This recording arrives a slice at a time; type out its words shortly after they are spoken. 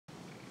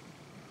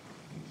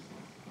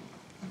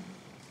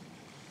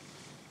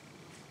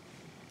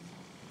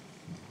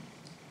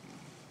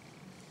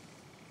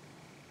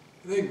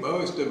think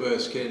most of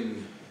us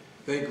can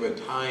think of a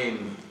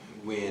time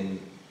when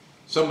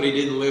somebody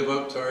didn't live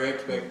up to our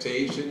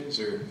expectations,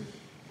 or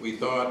we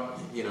thought,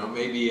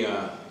 maybe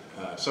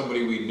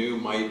somebody we knew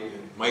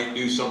might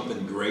do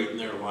something great in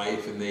their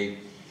life, and they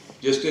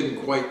just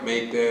didn't quite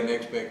make that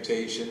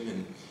expectation.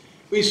 And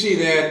we see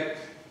that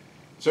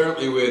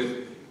certainly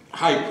with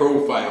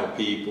high-profile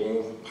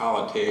people,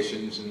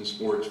 politicians and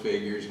sports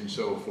figures and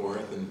so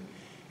forth. And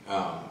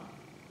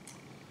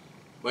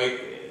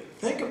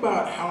think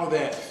about how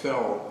that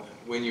felt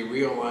when you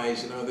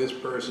realize, this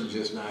person's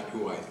just not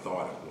who I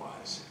thought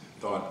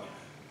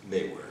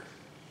they were.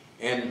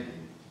 And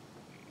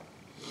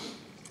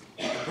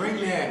I bring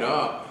that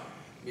up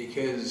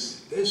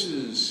because this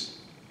is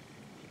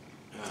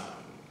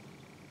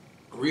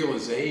a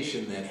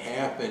realization that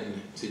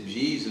happened to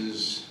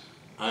Jesus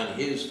on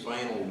his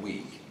final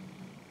week.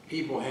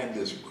 People had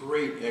this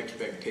great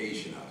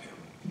expectation of him.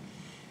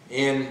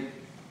 And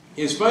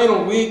his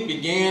final week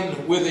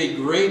began with a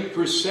great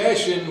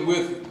procession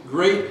with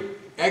great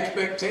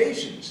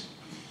expectations.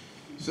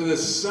 So the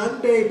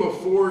Sunday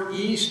before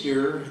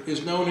Easter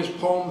is known as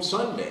Palm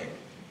Sunday.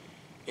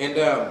 And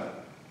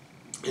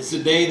it's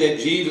the day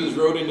that Jesus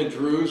rode into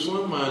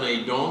Jerusalem on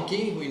a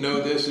donkey. We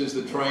know this is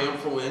the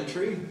triumphal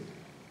entry.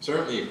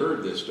 Certainly you've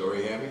heard this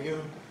story, haven't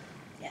you?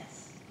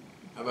 Yes.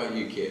 How about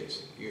you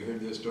kids? You heard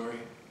this story?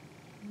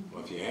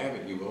 Well, if you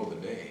haven't, you will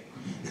today.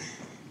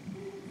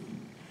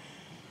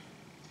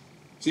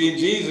 See, in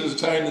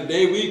Jesus' time, the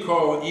day we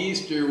call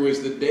Easter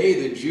was the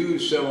day the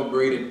Jews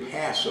celebrated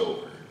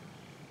Passover.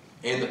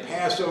 And the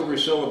Passover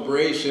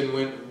celebration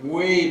went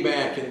way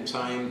back in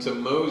time to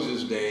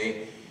Moses'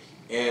 day,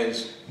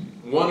 as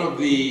one of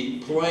the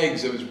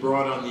plagues that was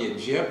brought on the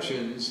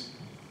Egyptians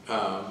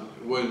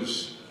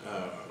was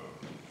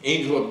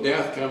angel of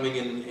death coming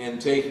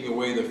and taking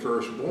away the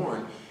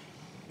firstborn.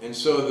 And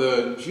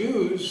so the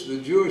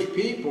Jewish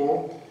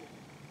people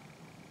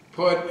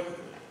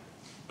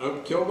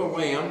killed a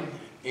lamb,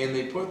 and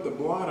they put the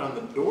blood on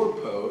the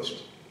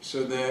doorpost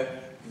so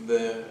that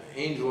the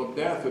angel of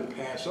death would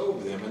pass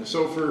over them. And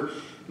so for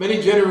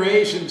many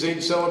generations,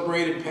 they'd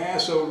celebrated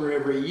Passover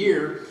every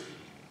year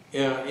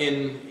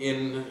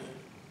in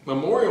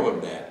memorial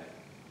of that.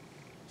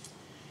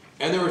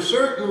 And there were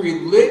certain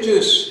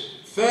religious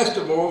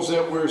festivals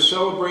that were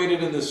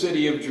celebrated in the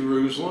city of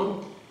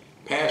Jerusalem.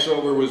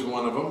 Passover was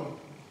one of them.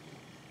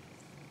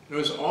 There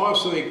was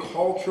also a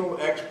cultural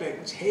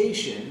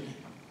expectation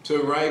to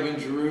arrive in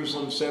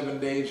Jerusalem 7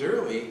 days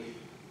early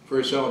for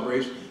a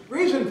celebration. The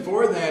reason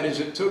for that is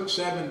it took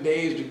 7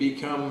 days to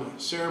become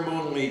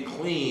ceremonially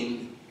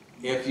clean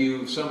if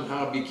you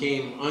somehow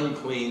became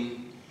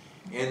unclean.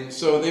 And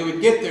so they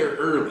would get there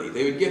early.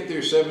 They would get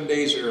there 7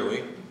 days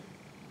early.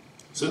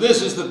 So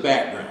this is the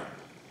background.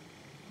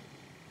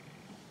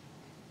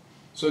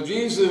 So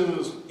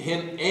Jesus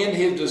and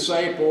his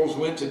disciples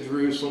went to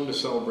Jerusalem to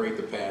celebrate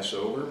the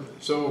Passover.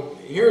 So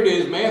here it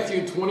is,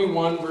 Matthew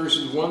 21,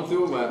 verses 1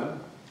 through 11.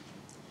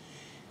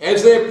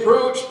 As they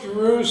approached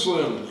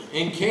Jerusalem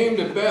and came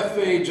to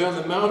Bethphage on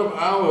the Mount of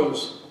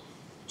Olives,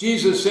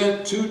 Jesus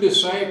sent 2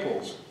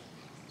 disciples,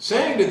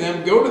 saying to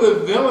them, "Go to the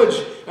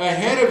village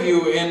ahead of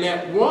you, and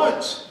at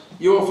once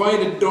you will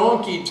find a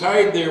donkey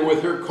tied there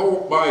with her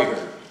colt by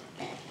her.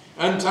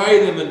 Untie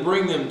them and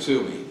bring them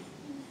to me.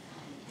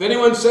 If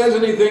anyone says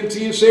anything to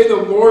you, say the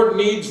Lord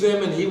needs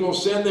them, and he will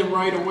send them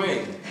right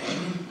away."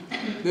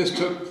 This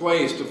took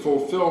place to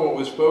fulfill what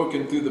was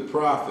spoken through the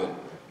prophet.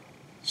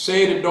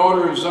 "Say to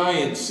daughter of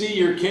Zion, see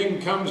your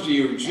king comes to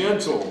you,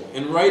 gentle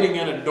and riding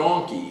on a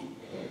donkey,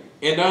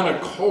 and on a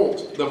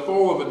colt, the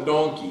foal of a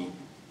donkey."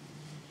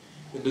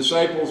 The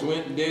disciples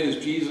went and did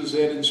as Jesus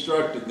had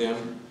instructed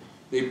them.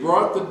 They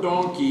brought the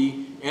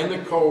donkey and the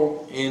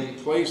colt and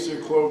placed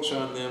their cloaks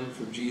on them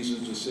for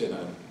Jesus to sit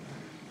on.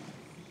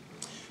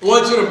 I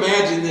want you to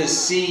imagine this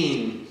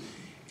scene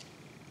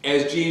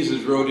as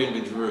Jesus rode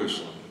into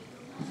Jerusalem.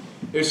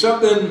 There's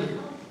something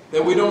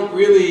that we don't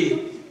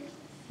really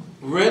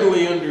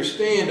readily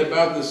understand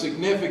about the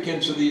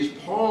significance of these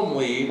palm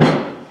leaves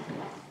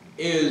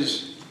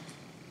is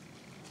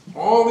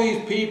all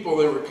these people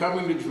that were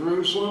coming to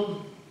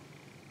Jerusalem,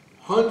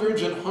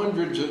 hundreds and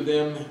hundreds of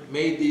them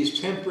made these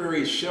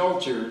temporary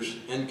shelters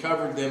and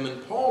covered them in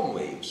palm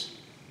leaves.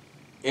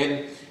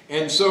 And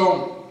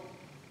so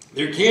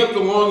they're camped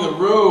along the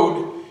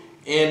road,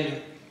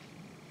 and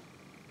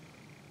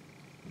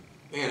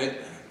man,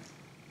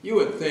 you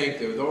would think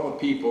that with all the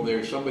people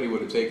there, somebody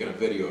would have taken a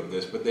video of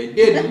this, but they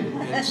didn't,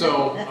 and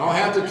so I'll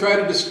have to try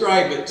to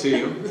describe it to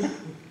you.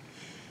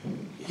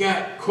 You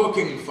got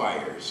cooking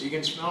fires. You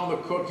can smell the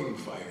cooking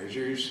fires.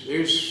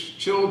 There's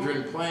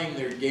children playing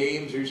their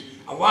games. There's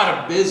a lot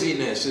of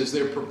busyness as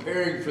they're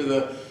preparing for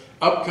the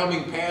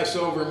upcoming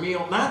Passover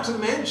meal. Not to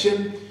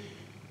mention,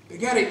 they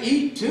got to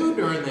eat too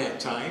during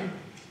that time.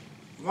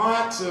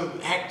 Lots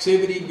of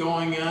activity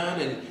going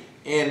on,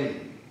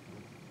 and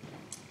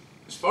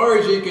as far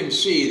as you can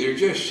see, they're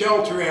just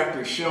shelter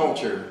after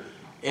shelter,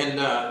 and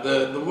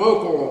the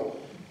local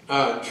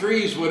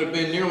trees would have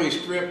been nearly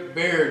stripped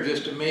bare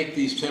just to make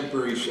these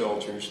temporary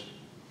shelters.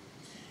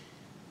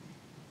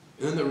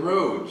 then the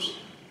roads,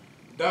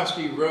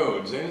 dusty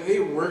roads. They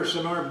were worse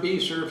than our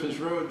B-surface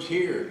roads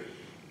here.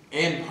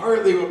 And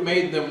partly what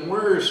made them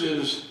worse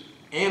is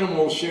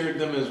animals shared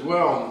them as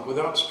well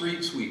without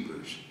street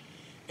sweepers.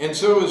 And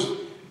so it was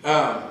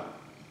a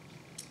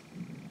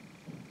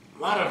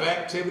lot of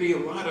activity, a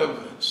lot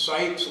of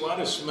sights, a lot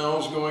of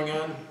smells going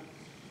on.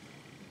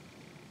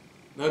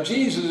 Now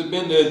Jesus had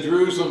been to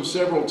Jerusalem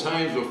several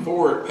times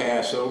before at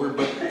Passover,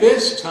 but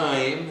this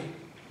time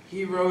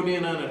he rode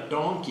in on a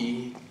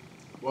donkey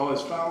while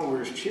his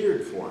followers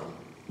cheered for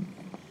him.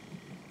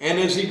 And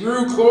as he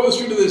grew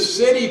closer to the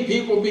city,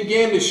 people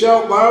began to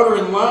shout louder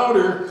and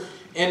louder,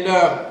 and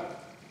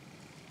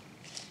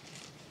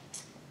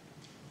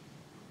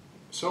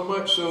so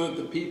much so that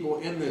the people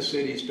in the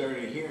city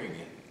started hearing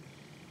it.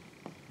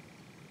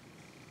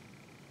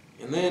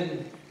 And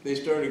then they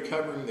started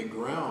covering the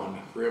ground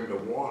for him to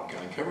walk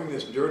on, covering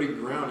this dirty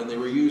ground, and they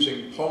were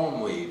using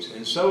palm leaves,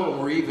 and some of them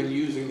were even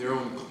using their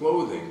own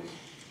clothing.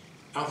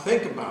 Now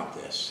think about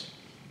this.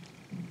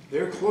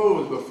 Their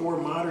clothes before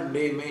modern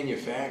day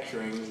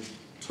manufacturing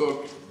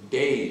took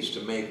days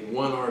to make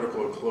one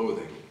article of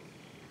clothing.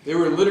 They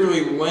were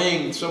literally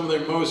laying some of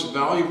their most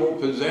valuable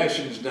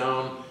possessions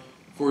down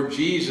for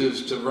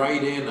Jesus to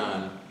ride in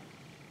on.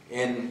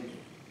 And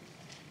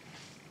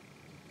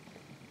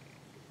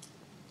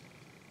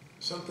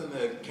something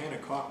that kind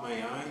of caught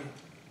my eye,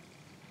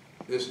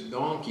 this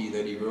donkey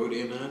that he rode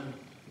in on,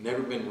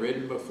 never been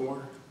ridden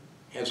before,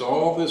 has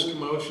all this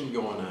commotion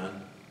going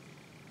on,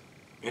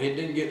 and it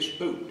didn't get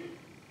spooked.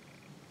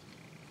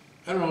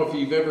 I don't know if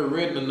you've ever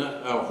ridden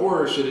a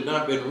horse that had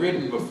not been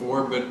ridden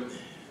before, but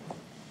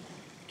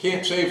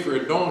can't say for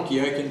a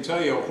donkey. I can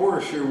tell you a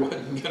horse sure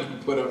wasn't going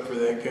to put up for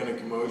that kind of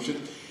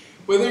commotion.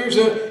 But here's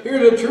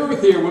a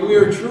truth here. When we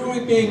are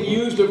truly being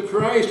used of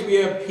Christ, we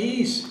have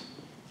peace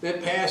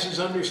that passes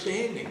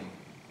understanding.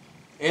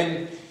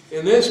 And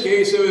in this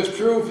case, it was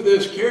true for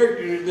this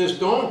character, this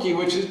donkey,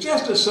 which is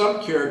just a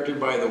sub-character,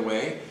 by the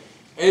way.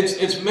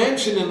 It's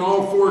mentioned in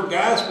all four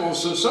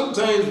Gospels, so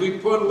sometimes we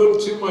put a little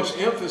too much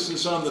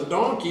emphasis on the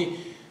donkey.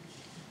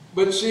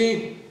 But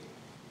see,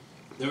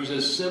 there was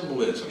a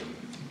symbolism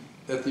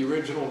that the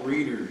original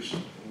readers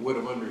would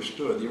have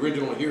understood, the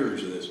original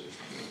hearers of this.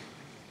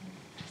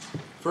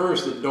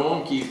 First, the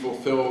donkey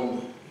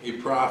fulfilled a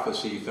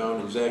prophecy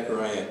found in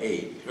Zechariah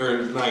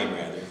 9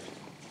 rather.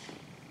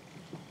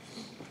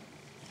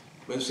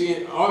 But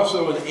see,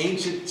 also in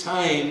ancient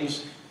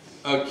times,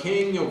 a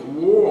king of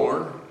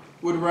war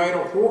would ride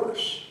a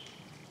horse,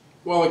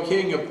 while a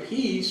king of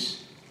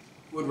peace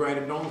would ride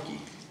a donkey.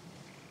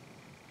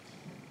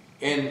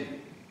 And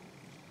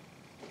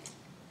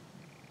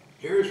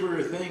here's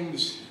where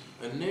things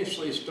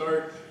initially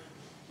start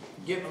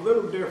getting a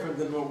little different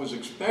than what was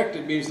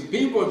expected, because the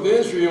people of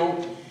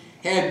Israel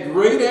had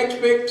great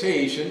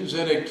expectations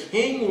that a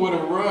king would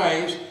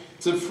arise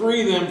to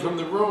free them from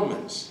the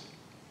Romans.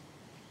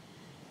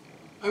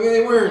 I mean,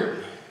 they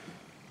weren't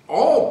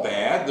all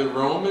bad, the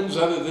Romans,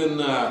 other than,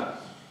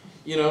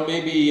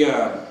 maybe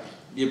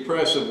the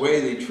oppressive way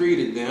they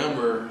treated them,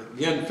 or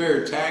the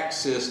unfair tax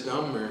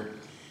system, or,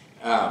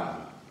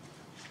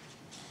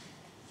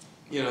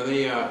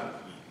 they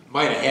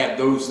might have had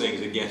those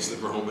things against the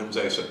Romans,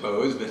 I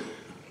suppose,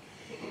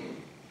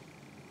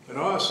 but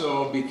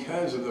also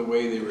because of the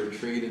way they were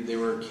treated, there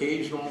were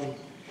occasional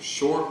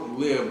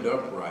short-lived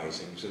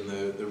uprisings, and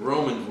the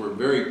Romans were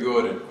very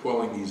good at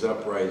quelling these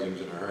uprisings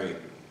in a hurry.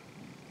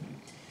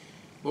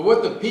 But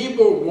what the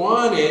people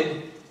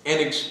wanted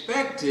and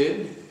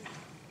expected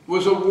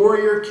was a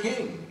warrior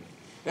king.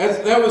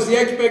 That was the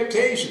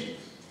expectation.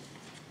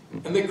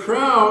 And the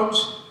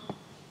crowds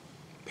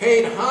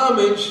paid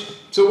homage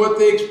to what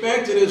they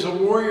expected as a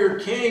warrior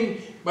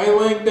king by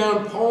laying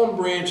down palm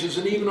branches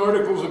and even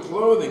articles of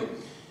clothing.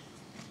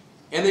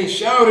 And they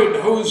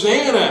shouted,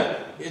 "Hosanna!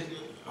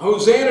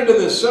 Hosanna to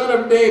the Son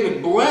of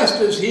David!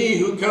 Blessed is he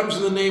who comes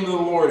in the name of the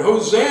Lord!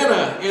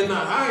 Hosanna in the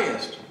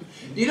highest!"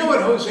 Do you know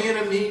what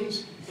Hosanna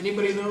means?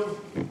 Anybody know?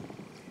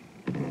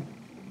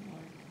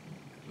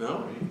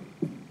 No?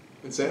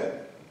 What's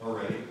that?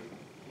 Hooray.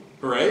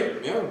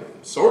 Hooray? Yeah,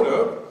 sort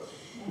of.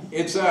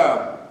 It's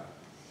a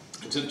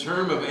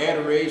term of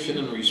adoration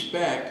and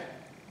respect,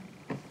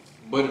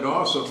 but it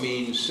also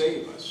means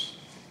save us.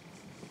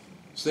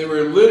 So they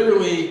were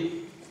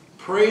literally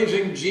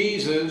praising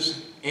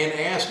Jesus and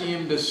asking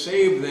him to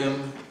save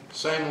them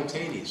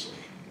simultaneously.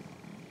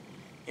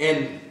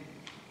 And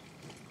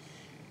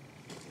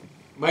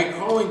by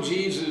calling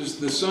Jesus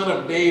the Son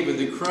of David,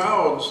 the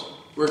crowds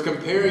were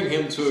comparing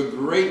him to a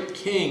great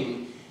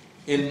king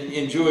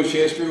in Jewish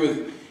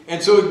history.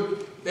 And so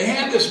they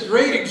had this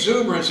great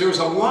exuberance. There was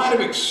a lot of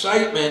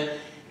excitement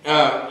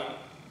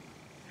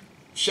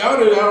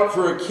shouted out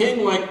for a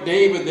king like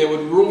David that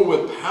would rule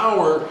with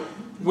power,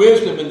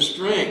 wisdom, and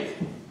strength.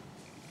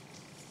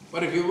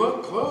 But if you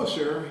look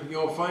closer,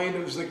 you'll find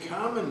it was the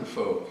common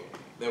folk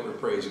that were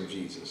praising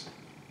Jesus.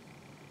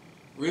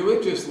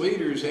 Religious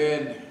leaders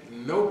had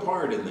no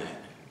part in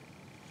that.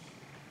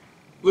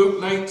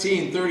 Luke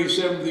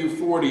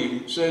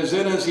 19:37-40 says,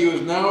 "Then as he was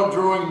now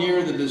drawing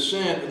near the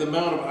descent of the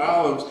Mount of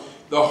Olives,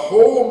 The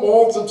whole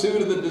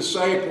multitude of the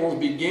disciples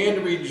began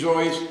to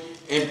rejoice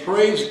and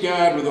praise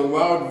God with a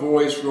loud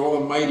voice for all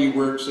the mighty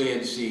works they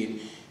had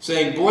seen,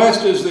 saying,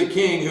 "Blessed is the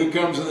King who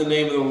comes in the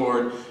name of the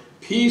Lord,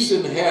 peace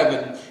in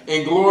heaven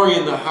and glory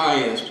in the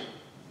highest."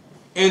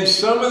 And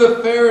some of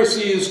the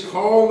Pharisees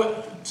called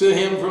to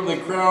him from the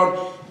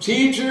crowd,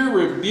 "Teacher,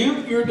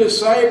 rebuke your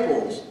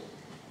disciples."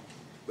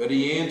 But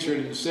he answered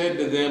and said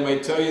to them, "I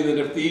tell you that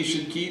if these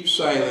should keep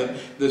silent,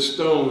 the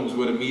stones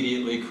would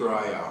immediately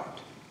cry out."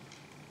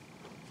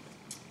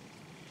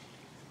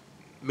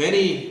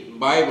 Many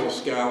Bible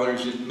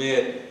scholars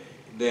admit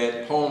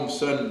that Palm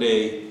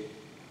Sunday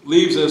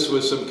leaves us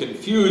with some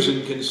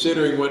confusion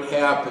considering what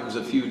happens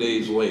a few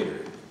days later.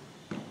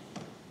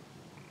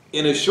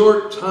 In a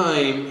short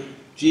time,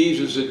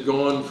 Jesus had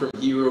gone from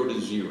hero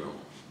to zero.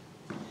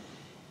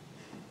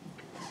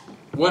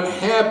 What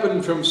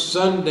happened from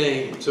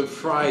Sunday to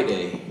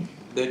Friday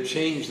that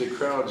changed the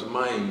crowd's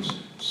minds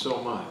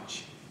so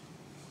much?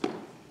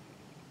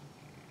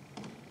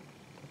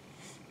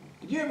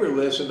 Did you ever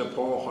listen to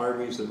Paul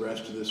Harvey's The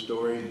Rest of the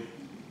Story?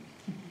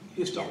 I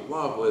used to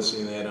love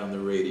listening to that on the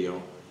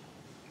radio.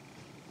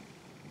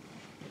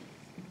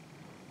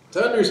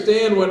 To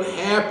understand what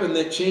happened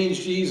that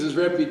changed Jesus'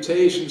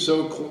 reputation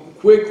so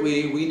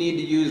quickly, we need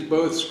to use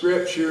both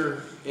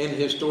scripture and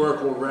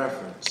historical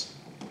reference.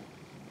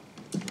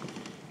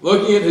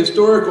 Looking at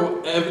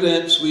historical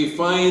evidence, we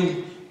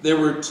find there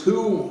were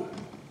 2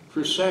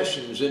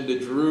 processions into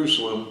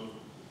Jerusalem,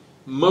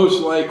 most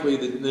likely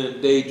the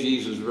day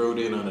Jesus rode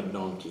in on a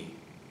donkey.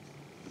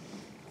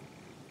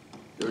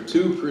 There were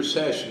 2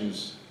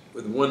 processions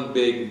with one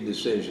big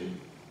decision.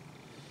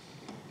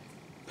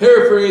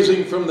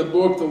 Paraphrasing from the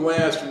book The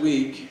Last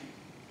Week,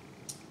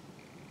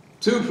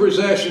 2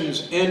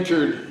 processions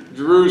entered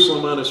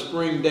Jerusalem on a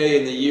spring day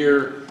in the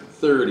year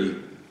 30.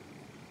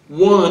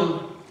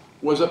 One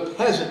was a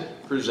peasant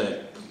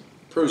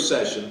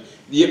procession,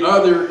 the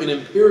other an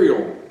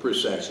imperial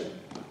procession.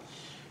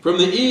 From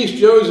the east,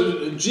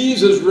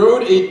 Jesus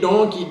rode a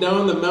donkey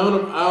down the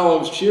Mount of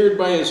Olives, cheered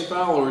by his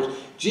followers.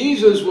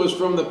 Jesus was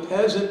from the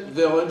peasant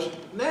village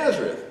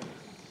Nazareth.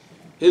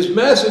 His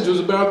message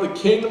was about the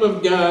kingdom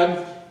of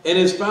God, and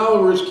his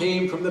followers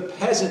came from the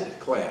peasant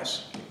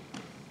class.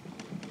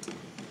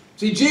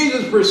 See,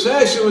 Jesus'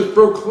 procession was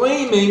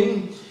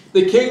proclaiming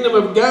the kingdom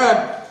of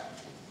God.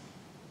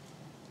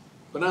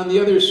 But on the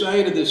other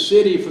side of the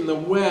city, from the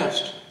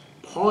west,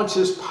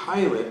 Pontius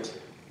Pilate,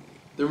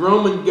 the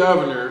Roman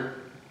governor,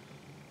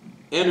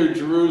 entered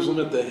Jerusalem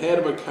at the head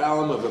of a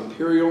column of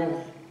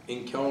imperial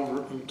and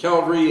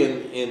cavalry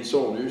and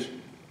soldiers.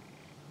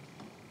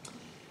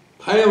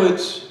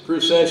 Pilate's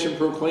procession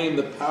proclaimed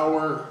the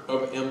power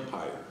of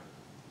empire.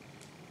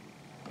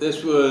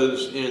 This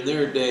was, in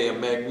their day, a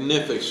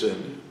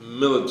magnificent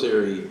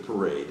military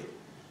parade.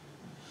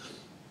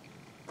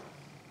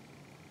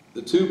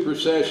 The 2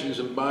 processions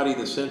embody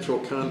the central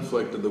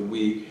conflict of the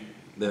week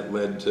that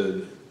led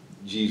to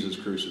Jesus'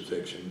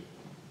 crucifixion.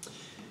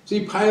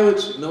 See,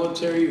 Pilate's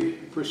military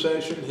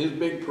procession, his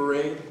big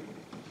parade,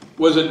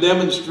 was a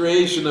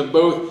demonstration of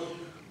both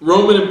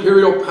Roman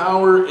imperial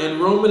power and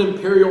Roman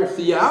imperial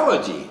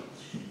theology.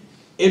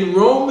 In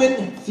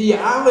Roman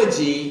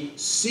theology,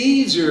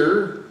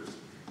 Caesar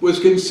was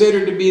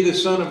considered to be the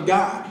Son of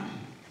God.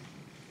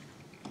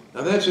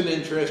 Now that's an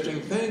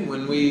interesting thing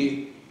when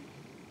we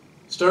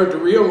start to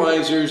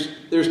realize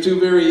there's 2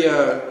 very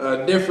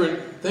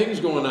different things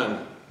going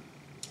on.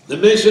 The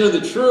mission of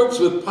the troops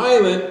with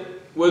Pilate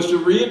was to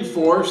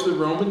reinforce the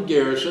Roman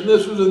garrison.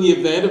 This was in the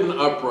event of an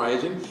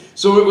uprising.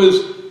 So it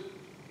was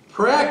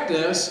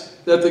practice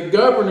that the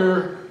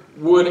governor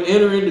would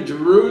enter into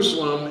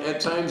Jerusalem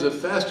at times of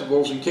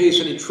festivals in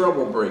case any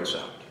trouble breaks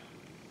out.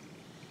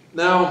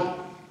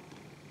 Now,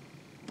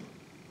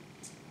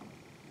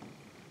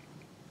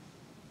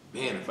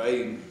 man,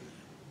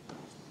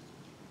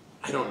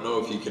 I don't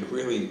know if you can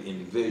really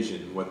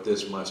envision what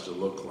this must have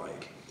looked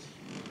like.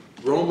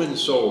 Roman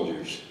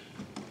soldiers,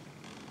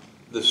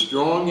 the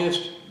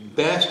strongest,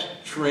 best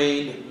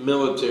trained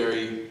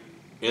military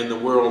in the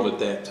world at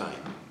that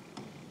time.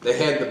 They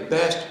had the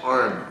best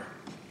armor.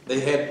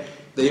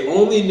 They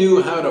only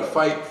knew how to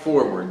fight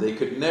forward. They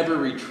could never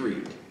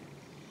retreat.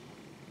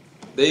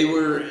 They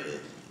were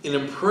an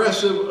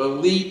impressive,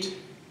 elite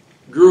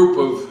group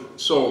of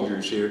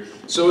soldiers here.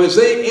 So as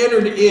they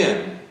entered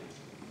in,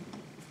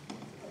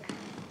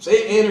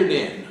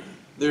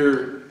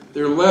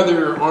 their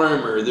leather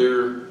armor,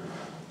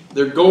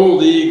 their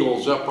gold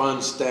eagles up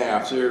on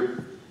staffs,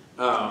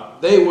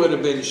 they would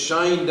have been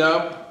shined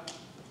up,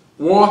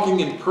 walking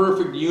in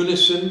perfect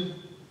unison.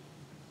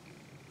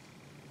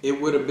 It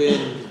would have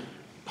been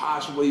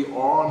possibly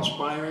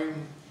awe-inspiring,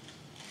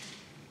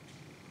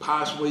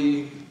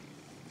 possibly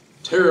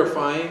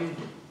terrifying,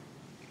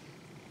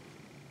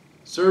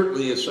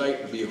 certainly a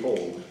sight to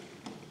behold.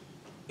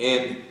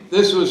 And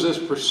this was this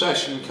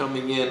procession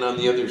coming in on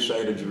the other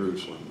side of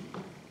Jerusalem.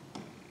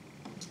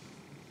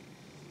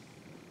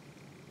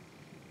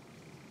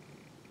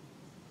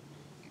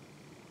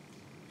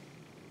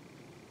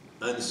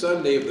 On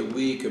Sunday of the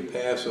week of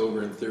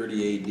Passover in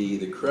 30 AD,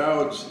 the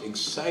crowds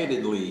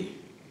excitedly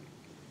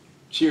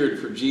cheered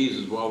for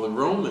Jesus while the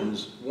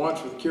Romans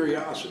watched with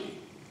curiosity.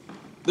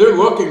 They're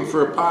looking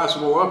for a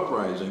possible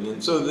uprising,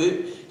 and so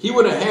he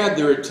would have had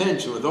their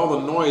attention with all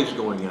the noise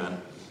going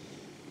on.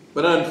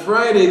 But on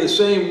Friday the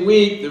same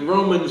week, the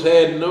Romans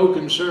had no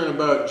concern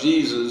about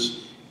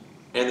Jesus,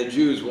 and the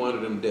Jews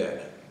wanted him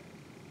dead.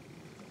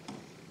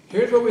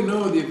 Here's what we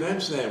know of the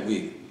events that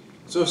week.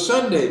 So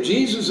Sunday,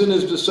 Jesus and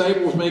his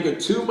disciples make a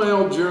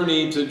 2-mile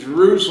journey to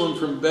Jerusalem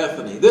from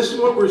Bethany. This is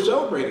what we're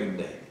celebrating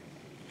today.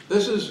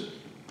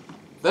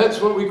 That's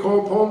what we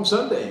call Palm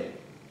Sunday.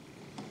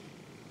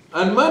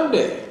 On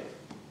Monday,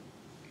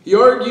 he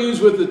argues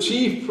with the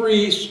chief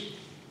priests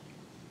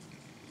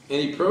and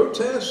he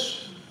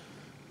protests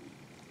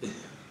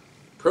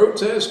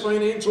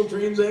financial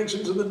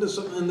transactions in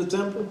the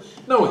temple.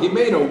 No, he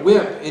made a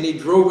whip and he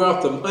drove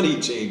out the money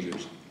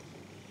changers.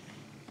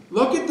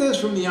 Look at this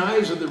from the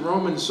eyes of the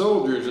Roman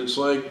soldiers. It's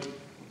like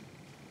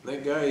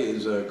that guy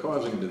is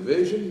causing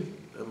division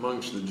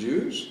amongst the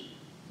Jews.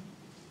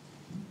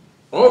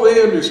 All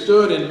they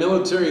understood in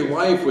military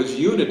life was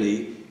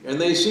unity, and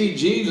they see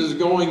Jesus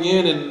going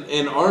in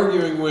and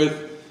arguing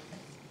with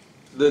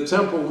the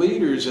temple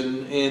leaders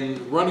and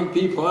running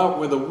people out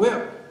with a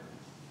whip.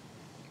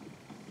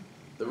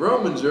 The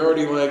Romans are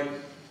already like,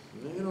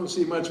 I don't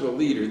see much of a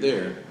leader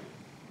there.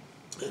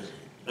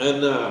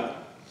 And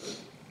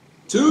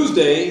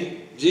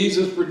Tuesday,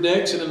 Jesus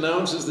predicts and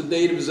announces the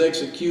date of his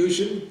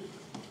execution.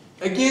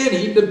 Again,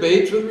 he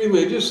debates with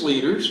religious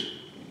leaders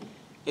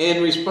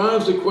and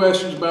responds to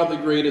questions about the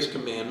greatest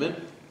commandment.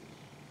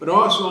 But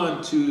also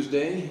on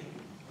Tuesday,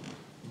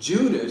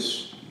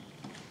 Judas,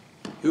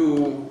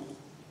 who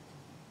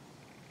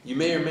you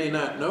may or may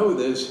not know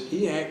this,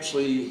 he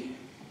actually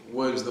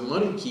was the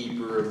money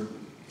keeper of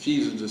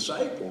Jesus'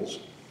 disciples.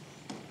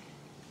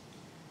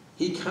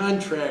 He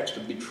contracts to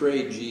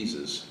betray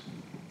Jesus.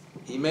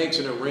 He makes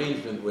an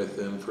arrangement with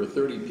them for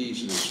 30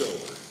 pieces of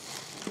silver.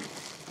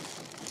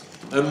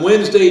 On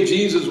Wednesday,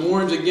 Jesus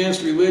warns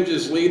against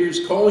religious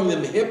leaders, calling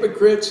them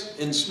hypocrites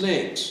and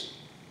snakes.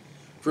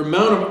 From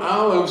Mount of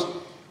Olives,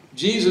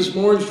 Jesus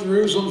mourns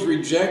Jerusalem's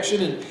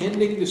rejection and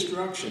pending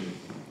destruction.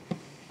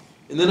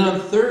 And then on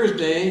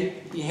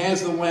Thursday, he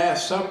has the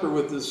Last Supper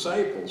with the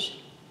disciples.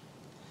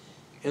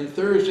 And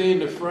Thursday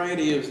into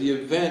Friday is the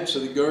events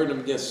of the Garden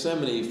of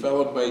Gethsemane,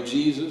 followed by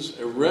Jesus'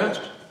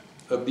 arrest,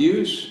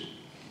 abuse,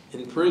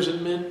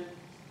 imprisonment,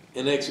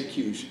 and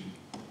execution.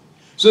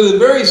 So the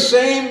very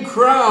same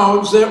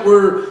crowds that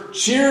were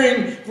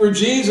cheering for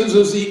Jesus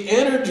as he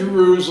entered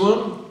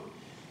Jerusalem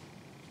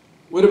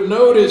would have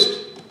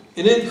noticed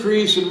an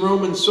increase in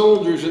Roman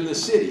soldiers in the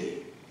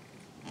city.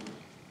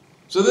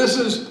 So this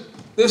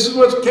is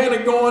what's kind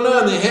of going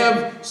on. They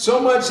have so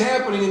much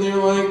happening and they're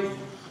like,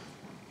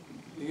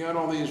 you got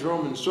all these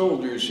Roman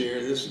soldiers here.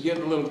 This is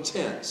getting a little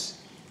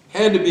tense.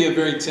 Had to be a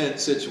very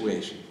tense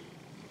situation.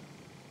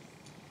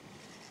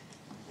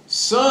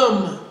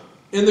 Some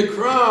in the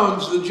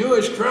crowds, the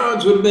Jewish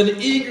crowds, would have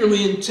been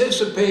eagerly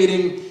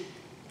anticipating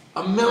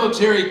a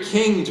military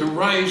king to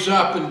rise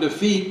up and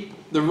defeat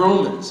the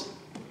Romans.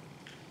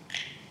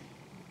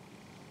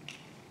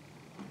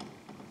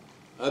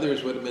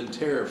 Others would have been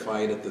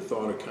terrified at the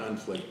thought of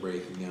conflict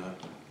breaking out.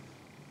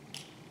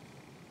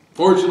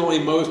 Fortunately,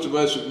 most of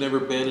us have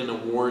never been in a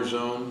war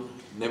zone,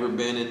 never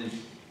been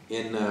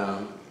in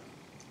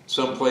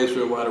some place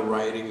where a lot of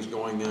rioting is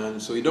going on,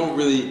 so we don't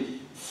really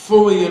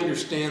fully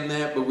understand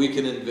that, but we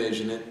can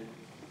envision it.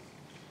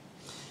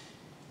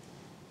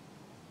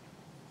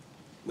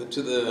 But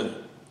to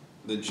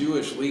the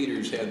Jewish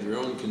leaders had their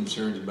own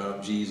concerns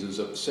about Jesus,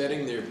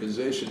 upsetting their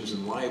positions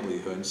and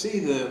livelihood. See,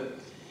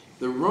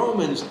 the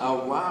Romans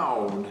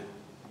allowed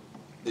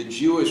the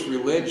Jewish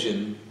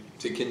religion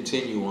to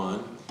continue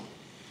on.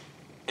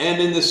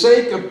 And in the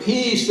sake of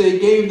peace, they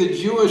gave the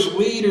Jewish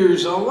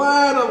leaders a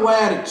lot of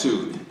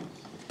latitude.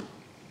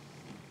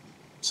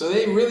 So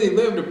they really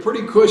lived a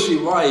pretty cushy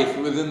life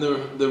within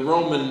the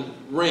Roman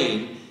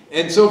reign.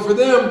 And so for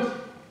them,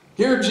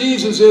 here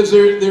Jesus is,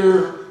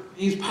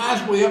 he's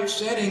possibly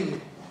upsetting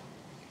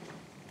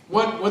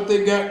what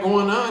they've got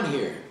going on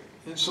here.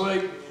 It's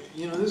like,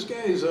 you know, this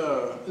guy's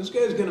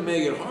going to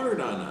make it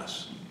hard on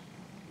us.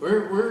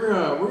 We're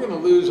going to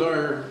lose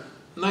our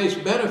nice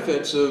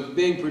benefits of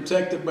being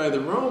protected by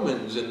the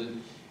Romans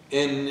and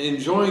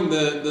enjoying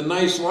the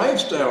nice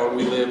lifestyle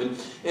we live in.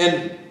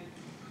 And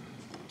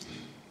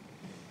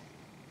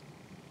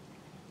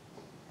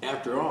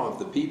after all, if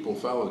the people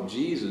followed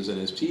Jesus and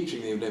his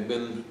teaching, they would have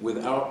been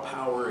without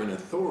power and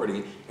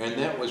authority, and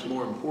that was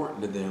more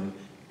important to them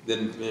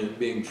than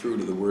being true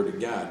to the Word of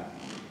God.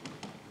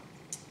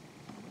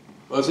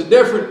 Well, it's a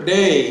different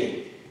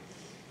day,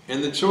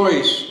 and the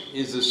choice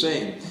is the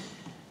same.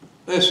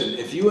 Listen,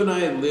 if you and I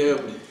had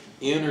lived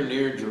in or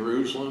near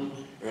Jerusalem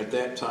at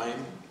that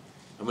time,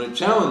 I'm going to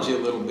challenge you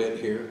a little bit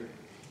here.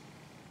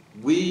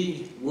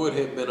 We would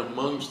have been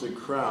amongst the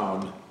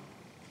crowd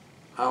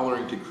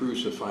hollering to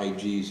crucify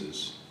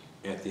Jesus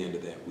at the end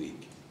of that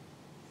week.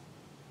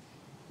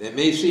 that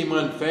may seem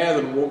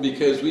unfathomable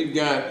because we've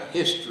got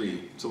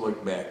history to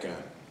look back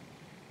on.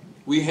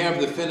 We have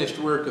the finished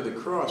work of the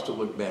cross to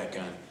look back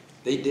on.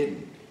 They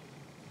didn't.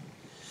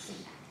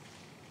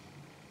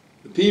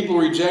 The people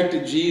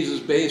rejected Jesus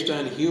based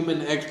on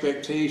human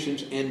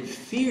expectations and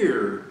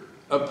fear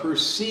of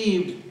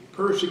perceived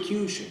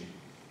persecution.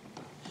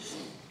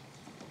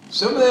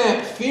 Some of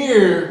that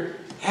fear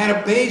had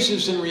a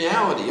basis in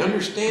reality.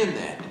 Understand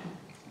that.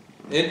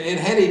 It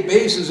had a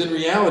basis in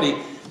reality.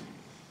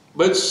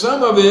 But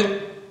some of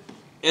it,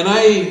 and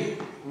I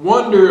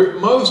wonder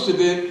if most of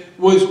it,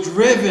 was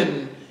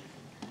driven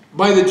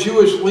by the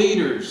Jewish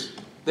leaders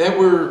that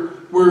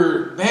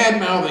were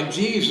bad-mouthing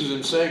Jesus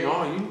and saying,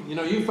 oh,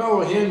 you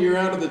follow him, you're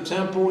out of the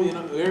temple,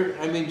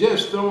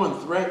 just throwing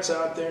threats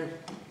out there.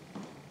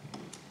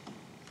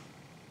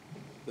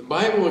 The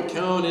Bible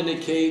account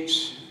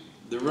indicates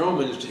the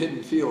Romans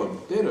didn't feel a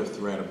bit of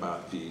threat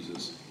about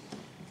Jesus.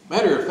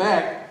 Matter of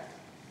fact,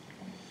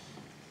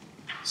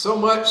 so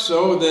much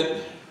so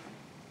that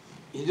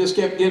he just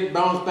kept getting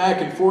bounced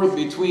back and forth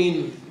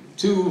between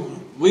two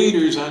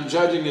leaders on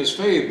judging his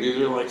faith, because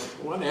they're like,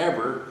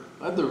 whatever,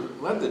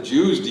 let the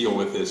Jews deal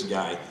with this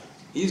guy.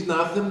 He's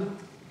nothing.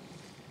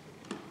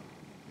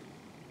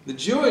 The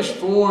Jewish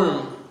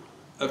form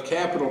of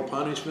capital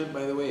punishment,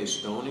 by the way, is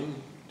stoning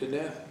to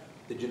death.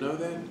 Did you know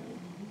that?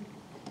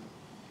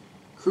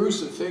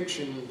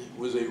 Crucifixion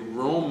was a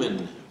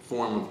Roman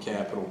form of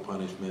capital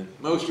punishment,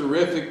 most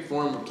horrific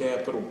form of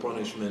capital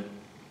punishment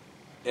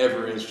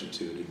ever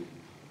instituted.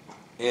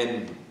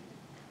 And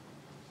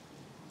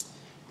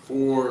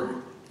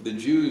for the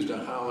Jews to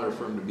holler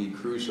for him to be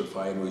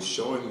crucified was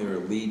showing their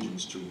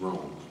allegiance to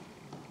Rome.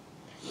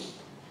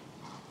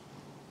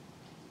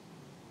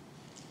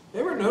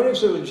 Ever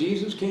notice that when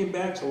Jesus came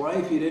back to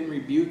life, he didn't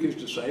rebuke his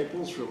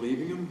disciples for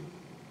leaving him?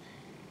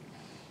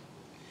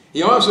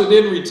 He also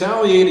didn't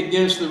retaliate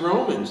against the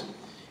Romans.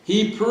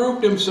 He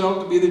proved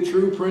himself to be the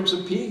true Prince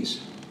of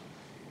Peace.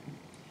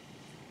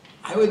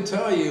 I would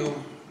tell you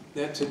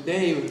that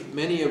today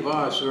many of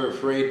us are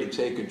afraid to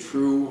take a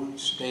true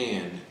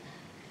stand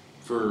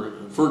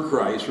for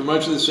Christ, for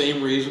much of the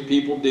same reason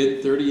people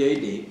did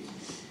 30 AD.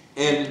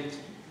 And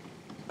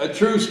a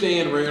true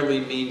stand rarely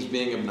means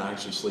being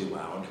obnoxiously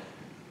loud.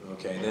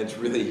 Okay, that's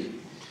really...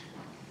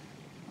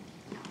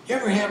 You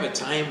ever have a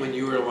time when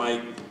you were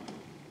like,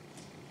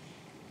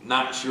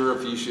 not sure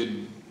if you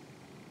should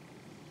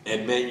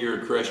admit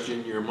you're a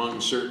Christian, you're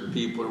among certain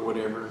people or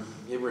whatever?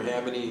 You ever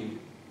have any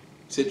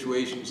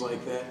situations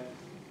like that?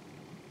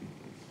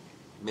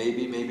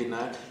 Maybe, maybe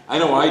not. I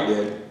know I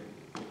did.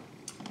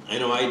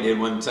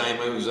 One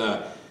time I was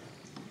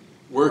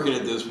working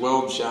at this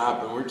weld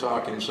shop, and we're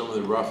talking to some of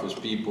the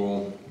roughest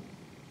people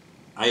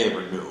I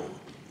ever knew.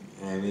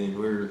 I mean,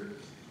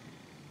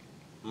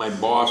 my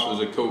boss was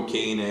a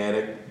cocaine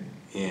addict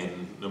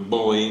and a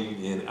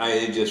bully, and I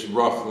had just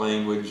rough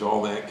language,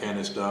 all that kind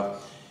of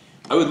stuff.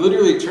 I would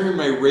literally turn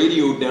my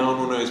radio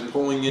down when I was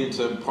pulling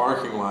into the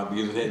parking lot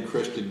because it had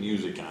Christian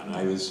music on.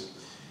 I was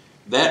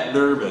that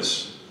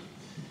nervous.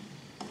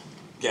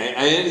 Okay,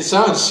 it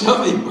sounds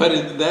silly,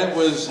 but that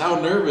was how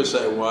nervous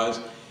I was.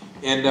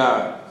 And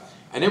I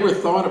never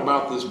thought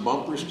about this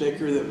bumper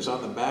sticker that was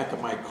on the back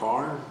of my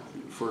car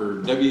for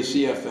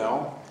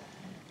WCFL.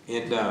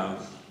 And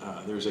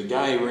there's a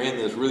guy who ran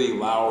this really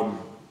loud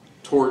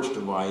torch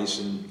device,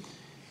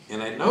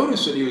 and I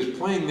noticed that he was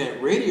playing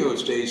that radio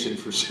station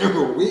for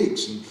several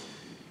weeks. And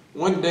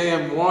one day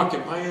I'm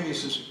walking by him,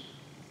 he's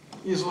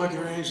looking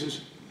around, he says,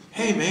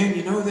 "Hey man,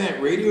 you know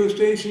that radio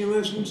station you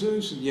listen to?" I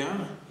said,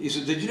 "Yeah." He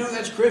said, "Did you know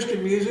that's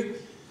Christian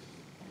music?"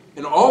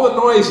 And all the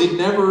noise, he'd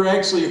never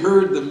actually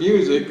heard the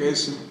music. I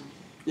said,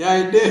 "Yeah,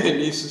 I did." And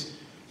he says,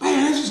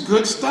 "Man, this is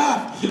good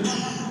stuff." He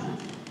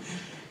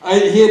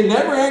had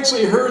never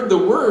actually heard the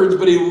words,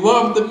 but he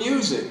loved the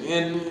music.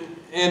 And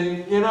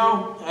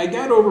I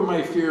got over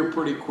my fear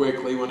pretty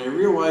quickly when I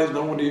realized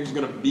nobody was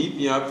going to beat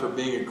me up for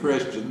being a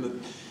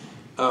Christian.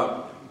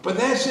 But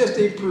that's just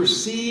a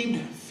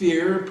perceived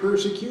fear of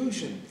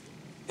persecution.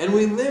 And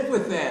we live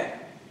with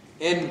that.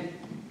 And,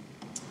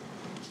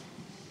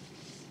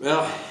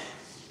 well,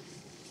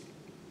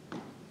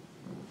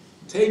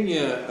 taking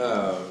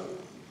a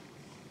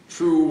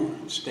true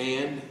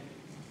stand,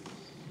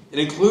 it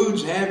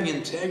includes having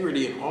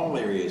integrity in all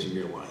areas of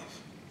your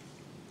life.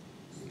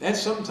 That's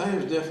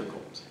sometimes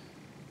difficult.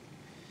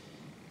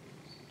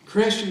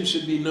 Christians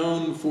should be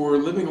known for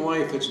living a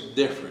life that's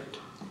different.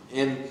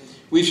 And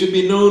we should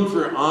be known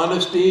for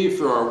honesty,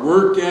 for our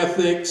work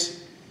ethics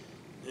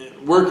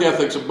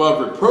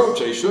above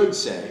reproach, I should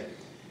say.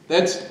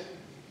 That's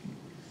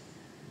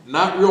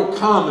not real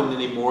common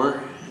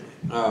anymore.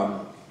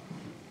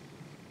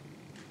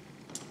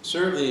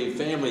 Certainly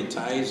family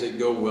ties that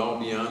go well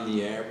beyond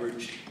the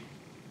average.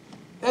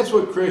 That's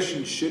what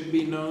Christians should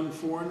be known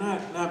for,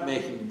 not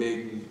making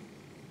big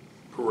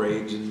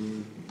parades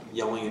and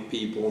yelling at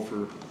people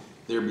for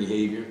their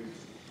behavior.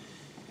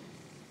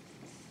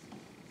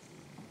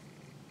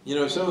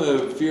 Some of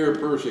the fear of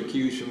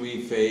persecution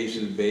we face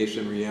is based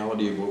on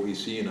reality of what we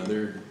see in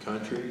other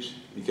countries,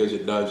 because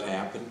it does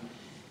happen.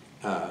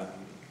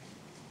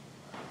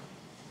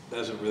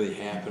 doesn't really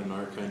happen in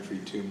our country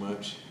too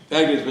much. In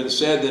fact, it's been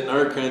said that in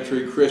our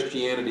country,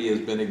 Christianity has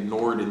been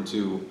ignored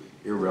into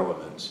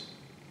irrelevance.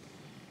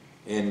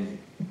 And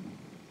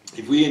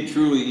if we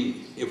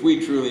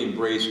truly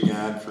embrace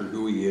God for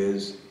who He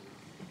is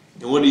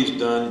and what He's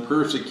done,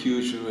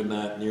 persecution would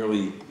not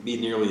be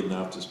nearly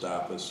enough to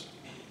stop us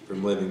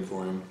from living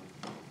for Him.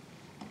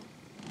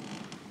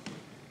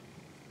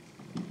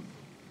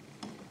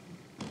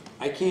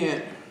 I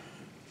can't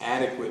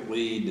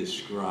adequately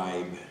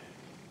describe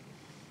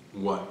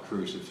what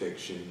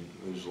crucifixion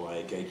was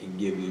like. I can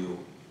give you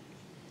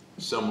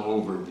some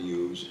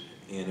overviews,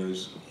 and it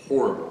was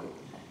horrible.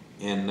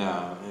 And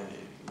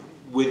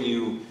when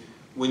you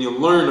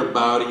learn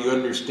about it, you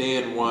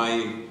understand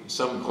why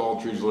some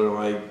cultures are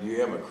like, you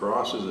have a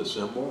cross as a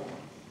symbol.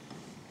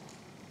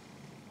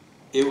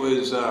 It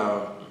was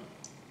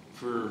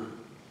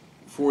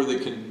for the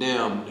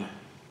condemned.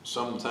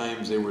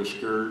 Sometimes they were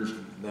scourged.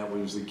 That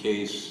was the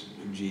case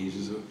of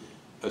Jesus.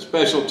 A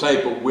special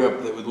type of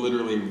whip that would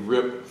literally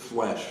rip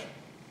flesh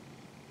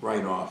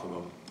right off of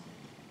them.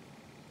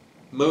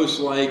 Most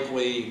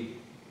likely,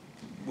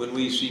 when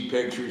we see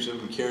pictures of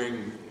him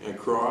carrying a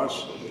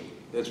cross,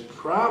 that's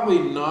probably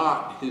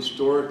not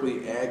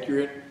historically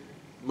accurate.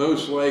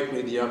 Most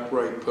likely the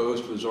upright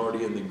post was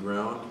already in the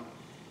ground,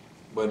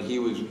 but he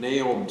was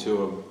nailed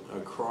to a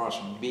cross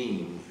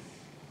beam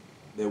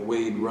that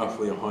weighed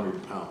roughly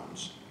 100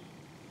 pounds.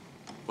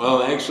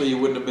 Well, actually, he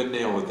wouldn't have been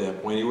nailed at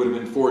that point. He would have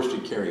been forced to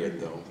carry it,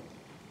 though,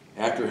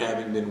 after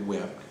having been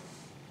whipped.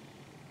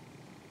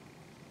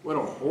 What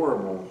a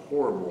horrible,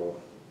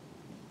 horrible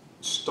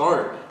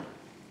start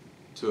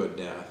to a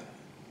death.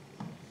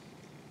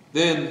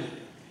 Then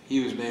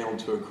he was nailed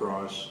to a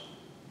cross.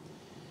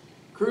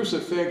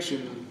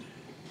 Crucifixion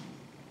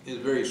is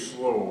very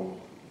slow,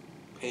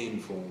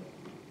 painful,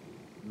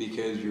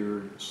 because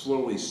you're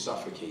slowly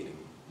suffocating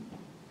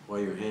while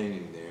you're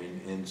hanging there.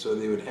 And so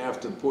they would have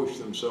to push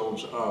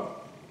themselves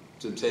up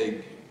to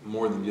take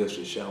more than just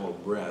a shallow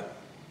breath.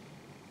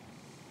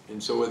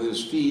 And so with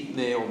his feet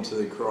nailed to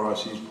the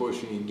cross, he's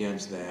pushing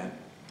against that.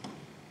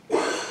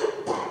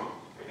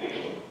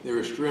 They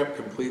were stripped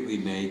completely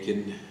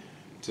naked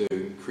to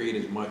create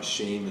as much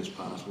shame as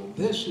possible.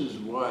 This is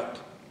what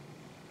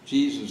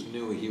Jesus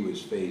knew he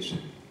was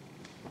facing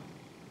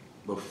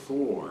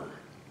before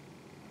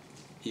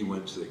he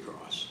went to the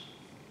cross.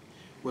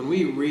 When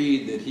we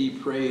read that he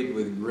prayed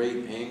with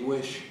great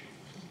anguish,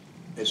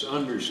 it's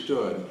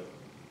understood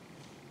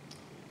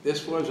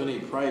this wasn't a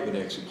private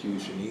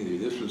execution either.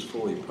 This was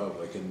fully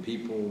public, and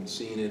people had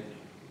seen it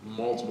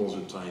multiples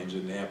of times.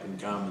 It happened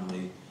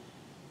commonly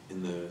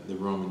in the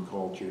Roman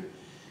culture.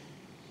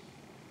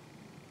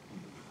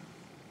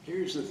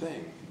 Here's the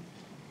thing.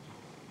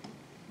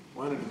 I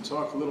wanted to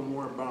talk a little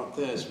more about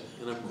this,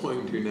 and I'm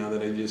going to now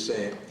that I just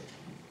say it.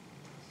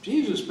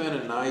 Jesus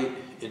spent a night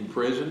in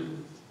prison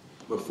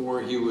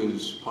before he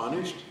was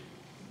punished.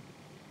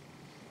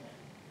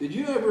 Did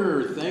you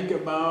ever think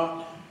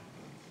about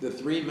the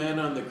 3 men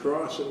on the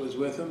cross that was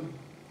with him?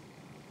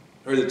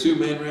 Or the 2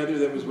 men, rather,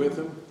 that was with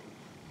him?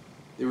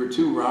 There were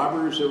 2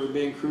 robbers that were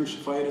being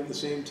crucified at the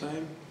same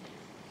time.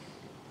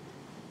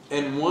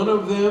 And one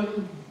of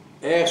them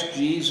asked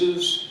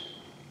Jesus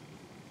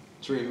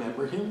to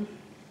remember him.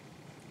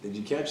 Did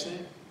you catch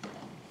that?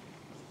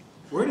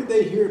 Where did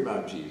they hear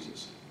about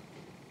Jesus?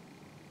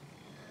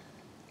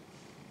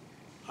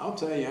 I'll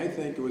tell you, I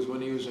think it was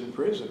when he was in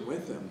prison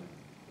with them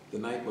the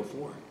night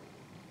before.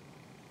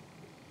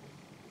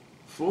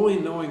 Fully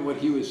knowing what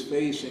he was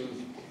facing,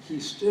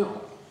 he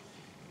still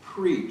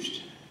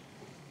preached,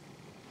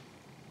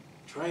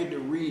 tried to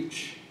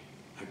reach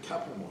a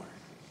couple more.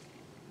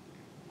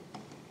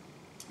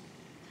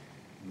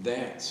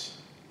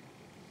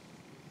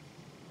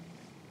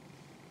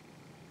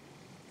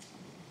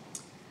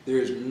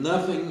 There's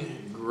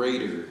nothing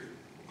greater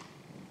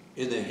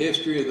in the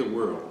history of the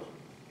world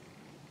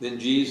than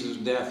Jesus'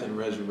 death and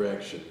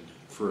resurrection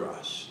for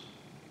us.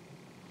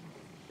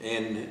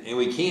 And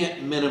we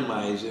can't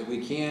minimize it.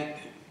 We can't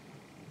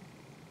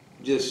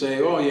just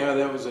say, oh yeah,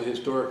 that was a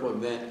historical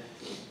event.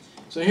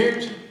 So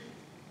here's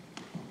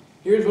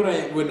what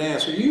I would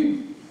ask. Are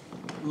you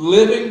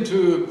living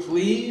to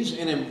please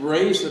and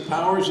embrace the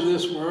powers of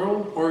this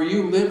world, or are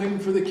you living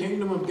for the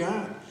kingdom of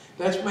God?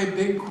 That's my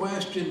big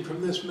question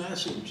from this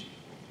message.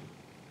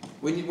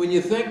 When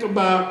you think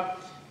about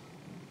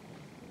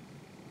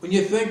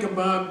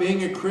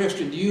being a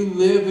Christian, do you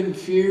live in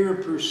fear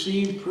of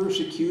perceived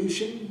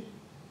persecution?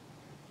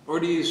 Or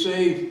do you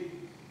say,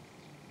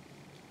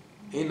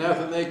 ain't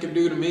nothing they can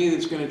do to me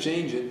that's going to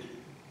change it?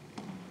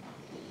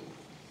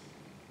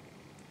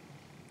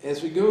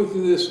 As we go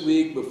through this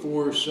week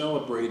before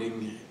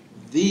celebrating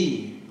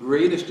the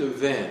greatest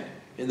event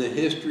in the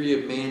history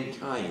of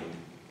mankind,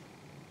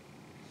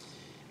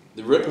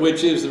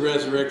 which is the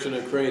resurrection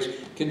of Christ,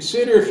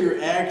 consider if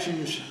your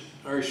actions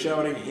are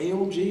shouting,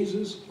 "Hail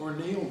Jesus," or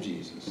 "Nail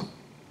Jesus."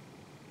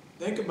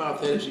 Think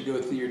about that as you go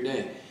through your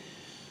day.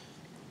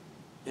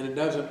 And it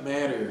doesn't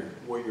matter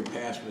what your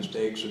past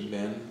mistakes have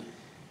been.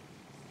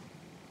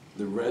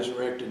 The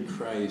resurrected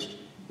Christ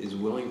is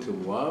willing to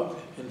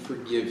love and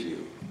forgive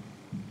you.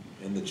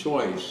 And the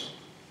choice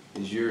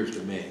is yours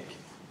to make.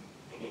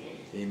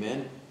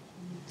 Amen?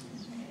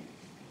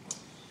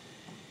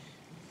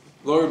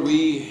 Lord,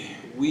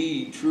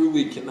 we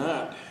truly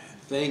cannot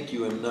thank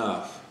you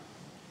enough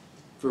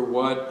for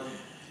what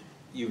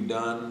you've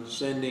done,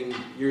 sending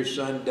your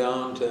Son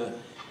down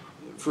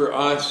for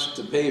us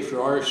to pay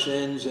for our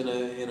sins in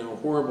a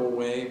horrible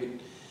way, but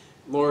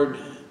Lord,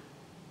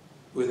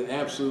 with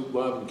absolute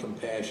love and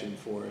compassion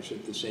for us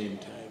at the same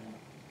time.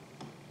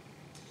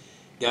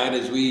 God,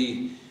 as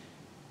we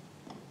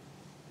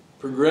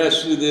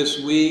progress through this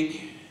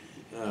week,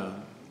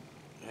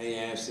 I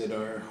ask that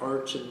our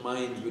hearts and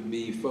minds would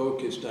be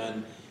focused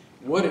on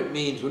what it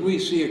means when we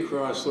see a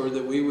cross, Lord,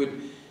 that we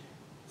would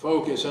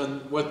focus on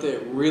what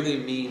that really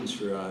means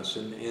for us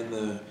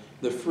and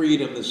the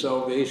freedom, the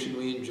salvation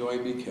we enjoy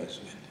because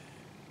of it.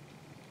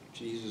 In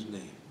Jesus'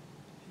 name,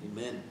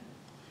 amen.